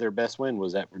 but their best win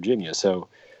was at Virginia. So,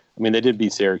 they did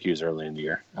beat Syracuse early in the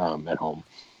year at home.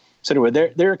 So anyway,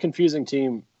 they're a confusing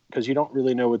team because you don't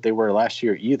really know what they were last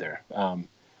year either.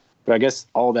 But I guess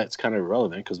all that's kind of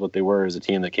irrelevant because what they were is a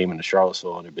team that came into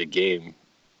Charlottesville in a big game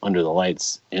under the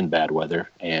lights in bad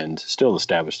weather and still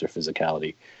established their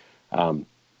physicality.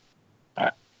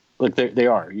 Look, they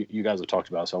are. You guys have talked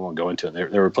about it, so I won't go into it.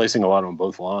 They're replacing a lot on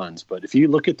both lines. But if you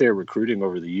look at their recruiting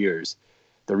over the years,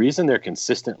 the reason they're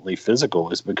consistently physical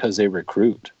is because they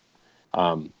recruit.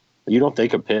 You don't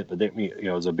think of Pitt, but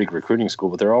it's a big recruiting school,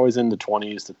 but they're always in the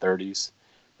 20s to 30s,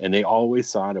 and they always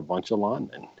sign a bunch of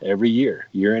linemen every year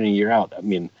in and year out.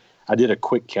 I did a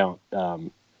quick count. I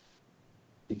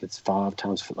think it's 5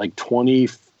 times, like 20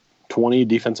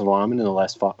 defensive linemen in the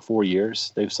last 4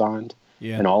 years they've signed.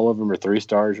 Yeah. And all of them are 3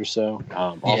 stars or so.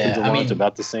 Offensive line's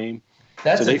about the same.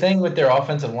 That's the thing with their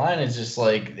offensive line is just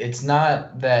like it's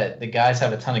not that the guys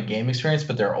have a ton of game experience,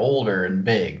 but they're older and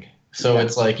big. So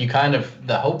it's like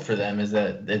the hope for them is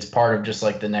that it's part of just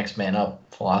like the next man up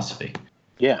philosophy.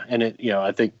 Yeah, and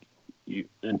I think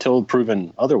until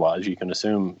proven otherwise, you can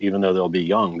assume even though they'll be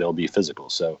young, they'll be physical.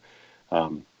 So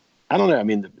I don't know.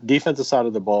 The defensive side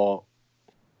of the ball,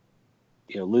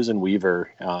 losing Weaver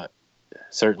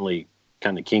certainly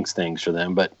kind of kinks things for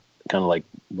them, but kind of like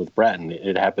with Bratton,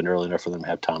 it happened early enough for them to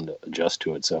have time to adjust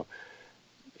to it. So,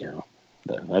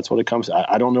 that's what it comes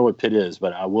to. I don't know what Pitt is,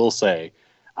 but I will say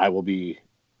I will be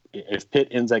 – if Pitt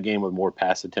ends that game with more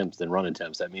pass attempts than run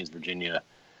attempts, that means Virginia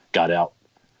got out.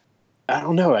 I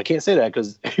don't know. I can't say that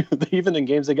because even in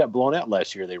games they got blown out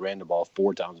last year, they ran the ball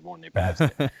 4 times more than they passed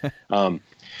it.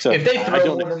 So if they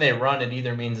throw more than they run, it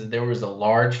either means that there was a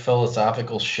large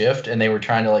philosophical shift and they were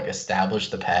trying to establish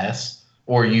the pass,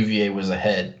 or UVA was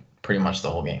ahead pretty much the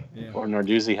whole game. Yeah. Or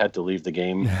Narduzzi had to leave the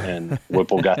game and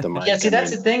Whipple got the mic. Yeah, see, that's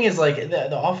the thing is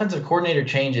the offensive coordinator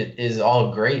change is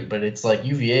all great, but it's like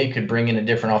UVA could bring in a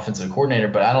different offensive coordinator,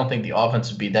 but I don't think the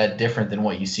offense would be that different than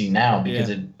what you see now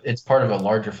because it's part of a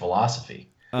larger philosophy.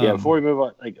 Before we move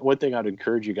on, one thing I'd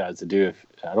encourage you guys to do,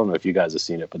 I don't know if you guys have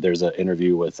seen it, but there's an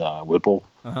interview with Whipple.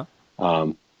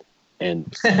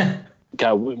 And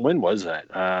God, when was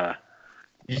that?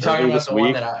 You talking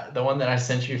about the one that I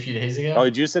sent you a few days ago? Oh,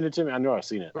 did you send it to me? I know I've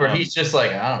seen it. Where he's just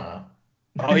like, I don't know.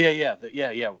 Oh yeah.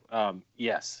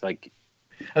 Yes, I think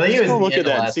it was the end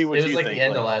of last. It was like the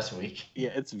end of last week.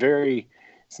 Yeah, it's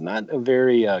not a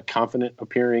very confident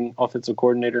appearing offensive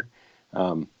coordinator.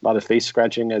 A lot of face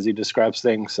scratching as he describes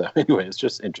things. So anyway, it's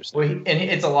just interesting. Well, and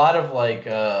it's a lot of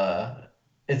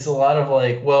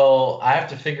well, I have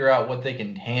to figure out what they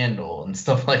can handle and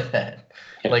stuff like that.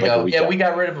 We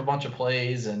got rid of a bunch of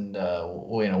plays, and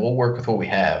we'll work with what we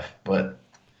have. But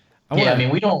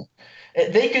we don't.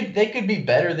 They could be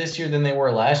better this year than they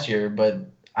were last year, but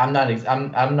I'm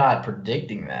not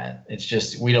predicting that. It's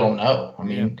just we don't know.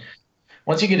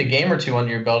 Once you get a game or two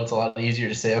under your belt, it's a lot easier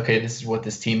to say, okay, this is what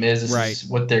this team is. This is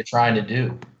what they're trying to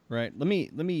do. Right. Let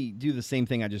me do the same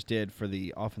thing I just did for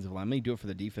the offensive line. Let me do it for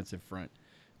the defensive front,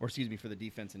 or for the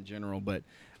defense in general. But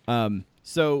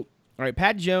all right,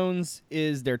 Pat Jones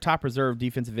is their top reserve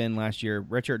defensive end last year.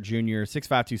 Redshirt junior, 6'5",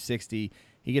 260.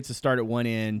 He gets to start at one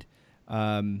end.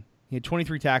 He had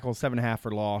 23 tackles, 7.5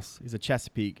 for loss. He's a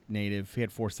Chesapeake native. He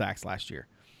had 4 sacks last year.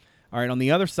 All right, on the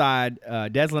other side,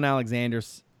 Deslin Alexander,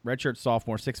 redshirt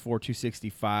sophomore, 6'4",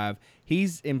 265.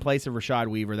 He's in place of Rashad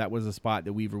Weaver. That was a spot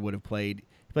that Weaver would have played.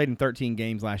 He played in 13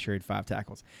 games last year, had 5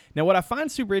 tackles. Now, what I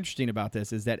find super interesting about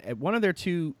this is that at one of their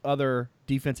 2 other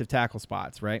defensive tackle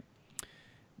spots, right,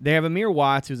 They have Amir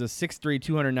Watts, who's a 6'3",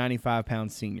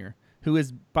 295-pound senior, who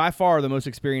is by far the most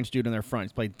experienced dude on their front.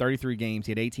 He's played 33 games.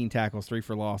 He had 18 tackles, 3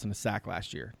 for loss, and a sack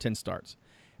last year, 10 starts.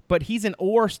 But he's an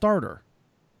or starter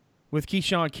with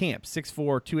Keyshawn Camp,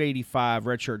 6'4", 285,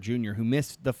 redshirt junior, who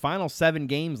missed the final 7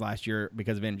 games last year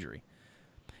because of injury.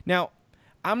 Now,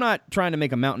 I'm not trying to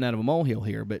make a mountain out of a molehill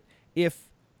here, but if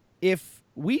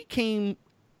we came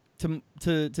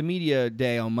to media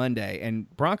day on Monday and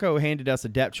Bronco handed us a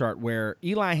depth chart where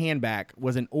Eli Handback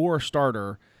was an or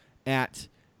starter at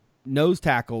nose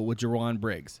tackle with Jerron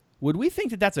Briggs, would we think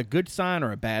that that's a good sign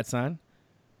or a bad sign?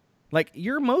 Like,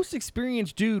 your most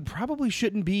experienced dude probably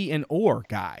shouldn't be an or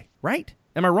guy, right?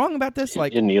 Am I wrong about this?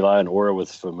 Like, in Eli and Ora with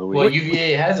Famui. Well,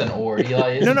 UVA has an or.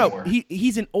 Eli is an or.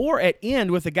 He's an or at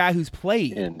end with a guy who's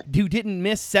played, who didn't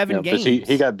miss 7 games.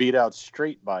 He got beat out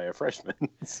straight by a freshman.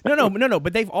 No.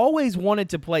 But they've always wanted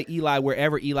to play Eli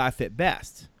wherever Eli fit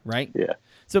best, right? Yeah.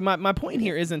 So my point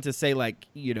here isn't to say, like,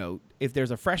 if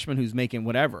there's a freshman who's making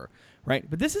whatever, right?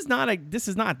 But this is not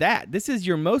that. This is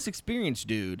your most experienced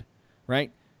dude,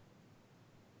 right?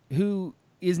 Who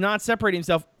is not separating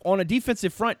himself on a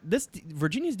defensive front.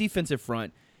 Virginia's defensive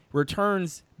front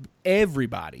returns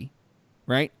everybody,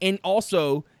 right? And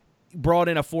also brought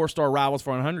in a 4-star Rivals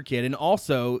for 100 kid, and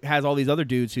also has all these other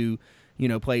dudes who,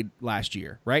 played last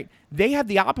year, right? They have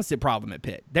the opposite problem at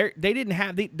Pitt.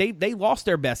 They lost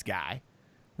their best guy,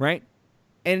 right?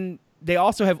 And they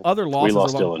also have other losses. We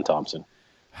lost Dylan Thompson.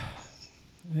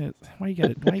 Why you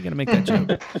gotta make that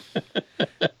joke?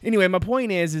 Anyway, my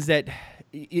point is that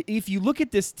if you look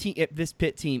at this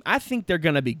Pitt team, I think they're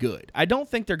going to be good. I don't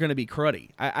think they're going to be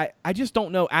cruddy. I just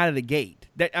don't know out of the gate.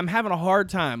 That I'm having a hard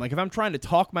time. Like, if I'm trying to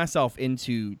talk myself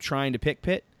into trying to pick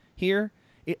Pitt here,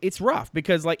 it's rough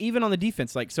because, like, even on the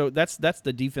defense, like, so that's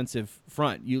the defensive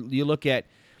front. You look at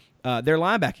their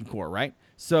linebacking core, right?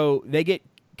 So they get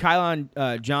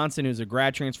Kylon Johnson, who's a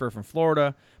grad transfer from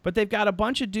Florida, but they've got a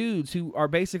bunch of dudes who are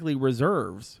basically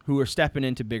reserves who are stepping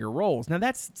into bigger roles. Now,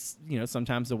 that's,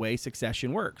 sometimes the way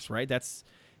succession works, right? That's,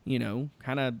 kind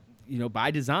of,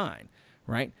 by design,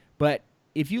 right? But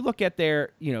if you look at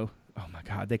their, oh my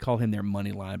God, they call him their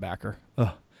money linebacker.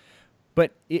 Ugh.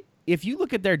 But if you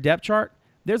look at their depth chart,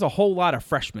 there's a whole lot of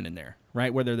freshmen in there,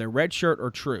 right? Whether they're redshirt or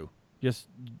true.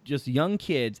 Just young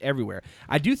kids everywhere.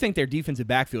 I do think their defensive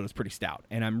backfield is pretty stout,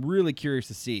 and I'm really curious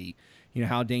to see,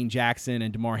 how Dane Jackson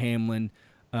and DeMar Hamlin,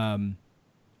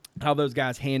 how those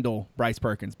guys handle Bryce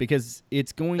Perkins, because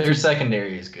their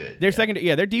secondary is good.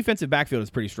 Their defensive backfield is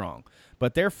pretty strong,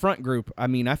 but their front group, I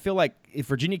mean, I feel like if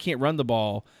Virginia can't run the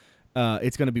ball,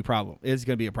 it's going to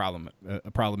be a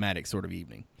problematic sort of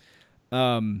evening.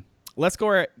 Let's go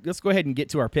ahead and get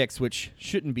to our picks, which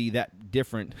shouldn't be that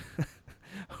different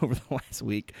over the last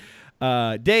week.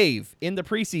 Dave, in the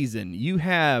preseason, you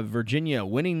have Virginia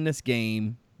winning this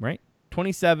game, right?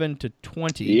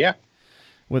 27-20. Yeah.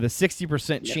 With a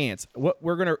 60% chance. What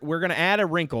we're gonna add a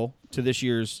wrinkle to this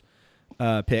year's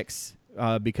picks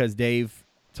because Dave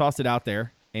tossed it out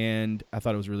there, and I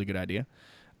thought it was a really good idea.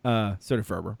 So did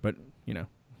Ferber, but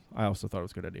I also thought it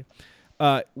was a good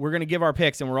idea. We're gonna give our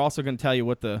picks, and we're also gonna tell you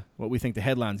what we think the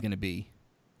headline's gonna be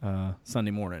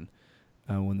Sunday morning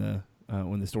when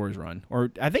the stories run. Or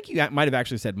I think you might have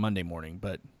actually said Monday morning,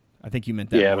 but I think you meant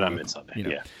that. Yeah, but I meant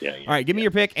Sunday. Yeah. All right, give me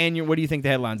your pick, and what do you think the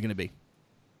headline's going to be?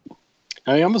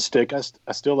 I mean, I'm a stick. I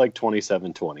still like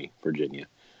 27-20 Virginia.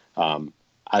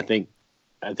 I think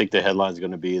the headline's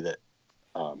going to be that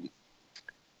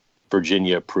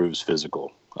Virginia proves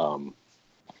physical.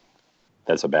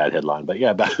 That's a bad headline, but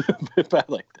yeah, but I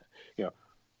like that.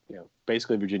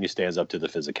 Basically Virginia stands up to the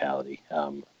physicality.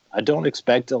 I don't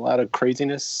expect a lot of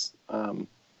craziness. I'm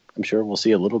sure we'll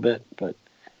see a little bit, but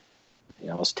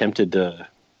I was tempted to.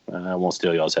 I won't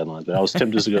steal y'all's headlines, but I was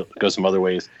tempted to go some other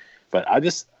ways. But I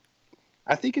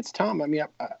think it's time. I mean,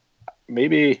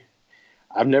 maybe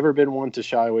I've never been one to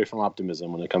shy away from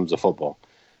optimism when it comes to football.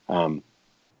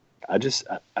 I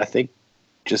think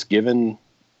just given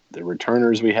the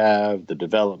returners we have, the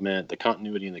development, the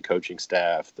continuity in the coaching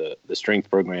staff, the strength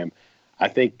program, I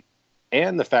think,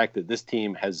 and the fact that this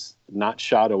team has not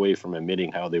shied away from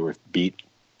admitting how they were beat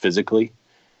physically,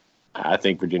 I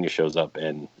think Virginia shows up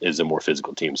and is a more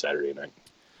physical team Saturday night.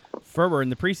 Ferber, in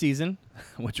the preseason,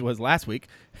 which was last week,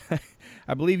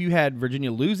 I believe you had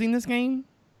Virginia losing this game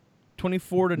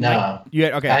 24-9. No.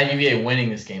 Okay. I had UVA winning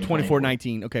this game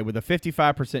 24-19. Okay, with a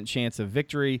 55% chance of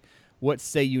victory. What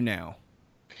say you now?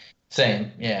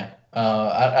 Same, yeah.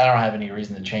 I don't have any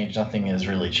reason to change. Nothing has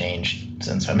really changed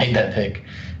since I made that pick.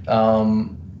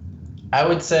 I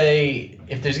would say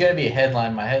if there's going to be a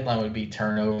headline, my headline would be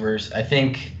turnovers. I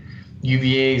think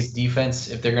UVA's defense,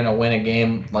 if they're going to win a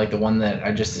game like the one that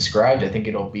I just described, I think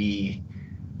it'll be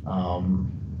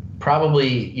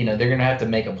probably, they're going to have to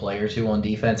make a play or two on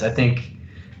defense. I think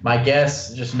my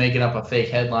guess, just making up a fake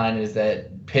headline, is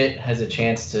that Pitt has a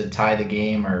chance to tie the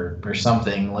game or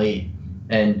something late,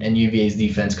 and UVA's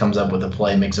defense comes up with a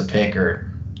play, makes a pick or,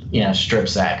 strip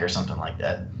sack or something like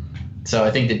that. So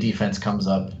I think the defense comes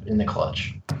up in the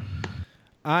clutch.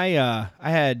 I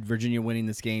had Virginia winning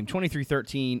this game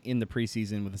 23-13 in the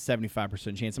preseason with a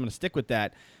 75% chance. I'm going to stick with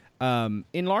that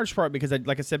in large part because,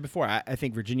 like I said before, I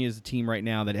think Virginia is a team right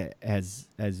now that has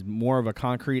more of a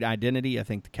concrete identity. I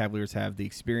think the Cavaliers have the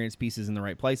experience pieces in the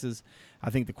right places. I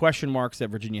think the question marks that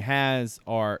Virginia has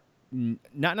are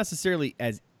not necessarily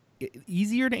as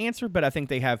easier to answer, but I think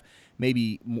they have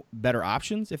maybe better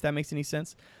options, if that makes any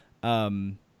sense.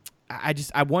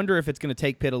 I wonder if it's going to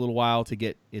take Pitt a little while to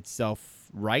get itself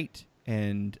right,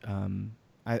 and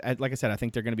like I said, I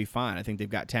think they're going to be fine. I think they've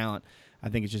got talent. I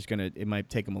think it might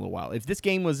take them a little while. If this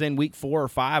game was in week 4 or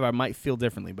 5, I might feel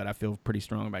differently, but I feel pretty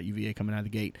strong about UVA coming out of the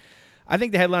gate. I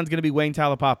think the headline's going to be Wayne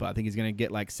Talapapa. I think he's going to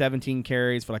get like 17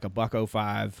 carries for like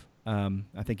 $105.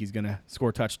 I think he's going to score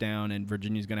a touchdown, and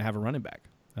Virginia's going to have a running back.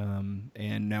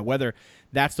 And now whether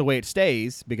that's the way it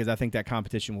stays, because I think that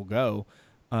competition will go,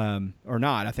 or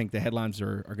not, I think the headlines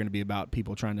are going to be about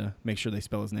people trying to make sure they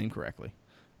spell his name correctly.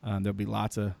 There'll be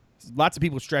lots of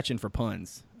people stretching for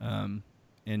puns.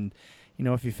 And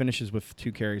if he finishes with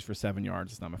 2 carries for 7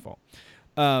 yards, it's not my fault.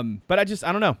 But I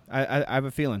don't know. I have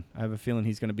a feeling.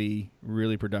 He's going to be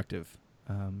really productive.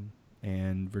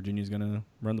 And Virginia's going to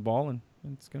run the ball, and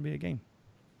it's going to be a game.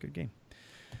 Good game.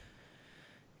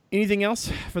 Anything else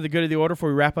for the good of the order before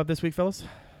we wrap up this week, fellas?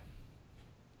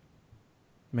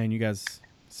 Man, you guys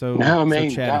so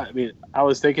chatty. God, I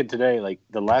was thinking today, like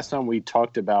the last time we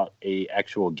talked about a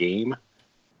actual game,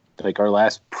 like our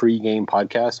last pre-game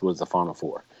podcast was the Final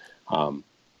Four.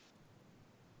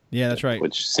 Yeah, that's right.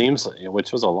 Which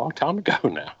was a long time ago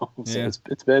now. So yeah.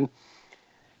 It's been,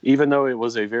 even though it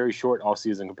was a very short off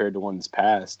season compared to ones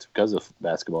past because of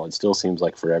basketball, it still seems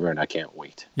like forever, and I can't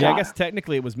wait. Yeah, God. I guess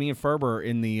technically it was me and Ferber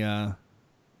in the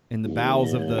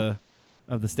bowels of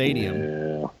the stadium.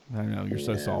 Yeah. I know you're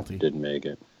so salty. Didn't make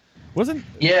it. Wasn't?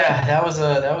 Yeah, that was.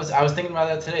 I was thinking about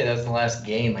that today. That was the last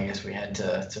game I guess we had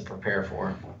to prepare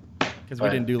for. Because we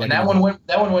didn't do like. And that one went.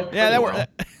 Yeah, that well.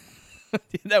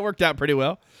 that worked out pretty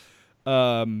well.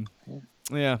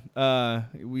 Yeah.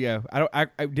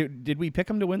 Did we pick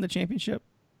them to win the championship?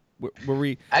 Were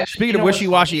we? Actually, speaking of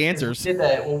wishy-washy answers, we did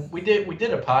that. Well, we did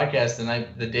a podcast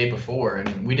the day before,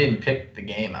 and we didn't pick the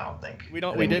game. I don't think we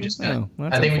didn't.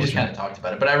 I think we just kind of talked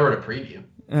about it. But I wrote a preview.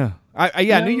 Yeah,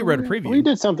 I knew you wrote a preview. We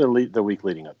did something the week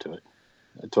leading up to it.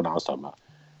 That's what I was talking about.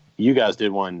 You guys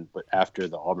did one, but after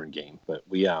the Auburn game. But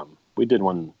we did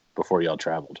one before y'all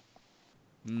traveled.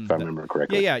 If I remember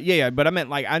correctly. Yeah. But I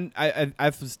meant like I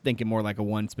was thinking more like a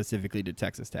one specifically to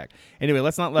Texas Tech. Anyway,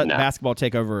 let's not let basketball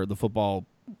take over the football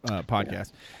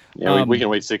podcast. Yeah, we can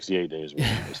wait 68 days.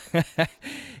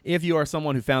 If you are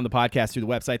someone who found the podcast through the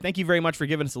website, thank you very much for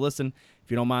giving us a listen.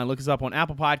 If you don't mind, look us up on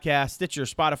Apple Podcasts, Stitcher,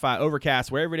 Spotify,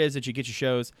 Overcast, wherever it is that you get your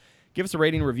shows. Give us a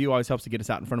rating and review. Always helps to get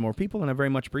us out in front of more people, and I very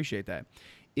much appreciate that.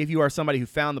 If you are somebody who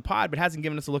found the pod but hasn't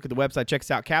given us a look at the website, check us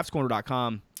out,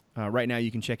 CavsCorner.com. Right now,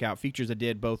 you can check out features I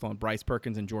did both on Bryce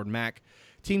Perkins and Jordan Mack.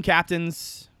 Team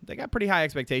captains, they got pretty high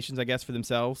expectations, I guess, for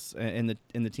themselves in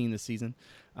the team this season.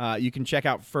 You can check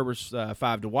out Ferber's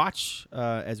 5 to watch,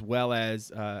 as well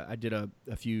as I did a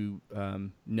few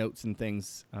notes and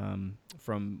things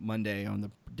from Monday on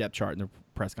the depth chart and the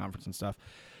press conference and stuff.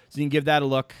 So you can give that a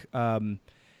look.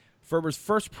 Ferber's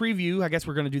first preview, I guess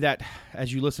we're going to do that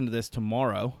as you listen to this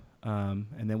tomorrow. And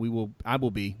then I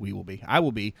will be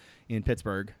in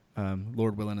Pittsburgh,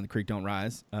 Lord willing and the creek don't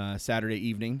rise, Saturday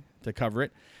evening to cover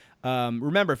it.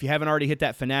 Remember, if you haven't already hit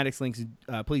that Fanatics link,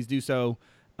 please do so.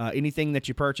 Anything that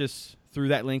you purchase through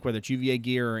that link, whether it's UVA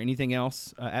gear or anything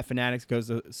else at Fanatics, goes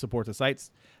to support the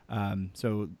sites.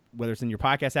 So whether it's in your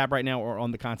podcast app right now or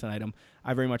on the content item,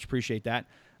 I very much appreciate that.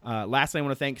 Lastly, I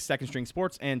want to thank Second String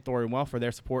Sports and Thorium Wealth for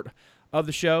their support of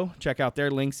the show. Check out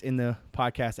their links in the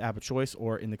podcast app of choice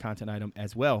or in the content item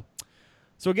as well.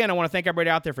 So again, I want to thank everybody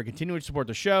out there for continuing to support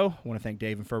the show. I want to thank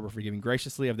Dave and Ferber for giving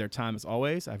graciously of their time as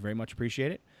always. I very much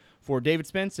appreciate it. For David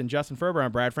Spence and Justin Ferber,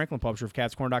 I'm Brad Franklin, publisher of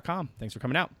CavsCorner.com. Thanks for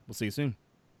coming out. We'll see you soon.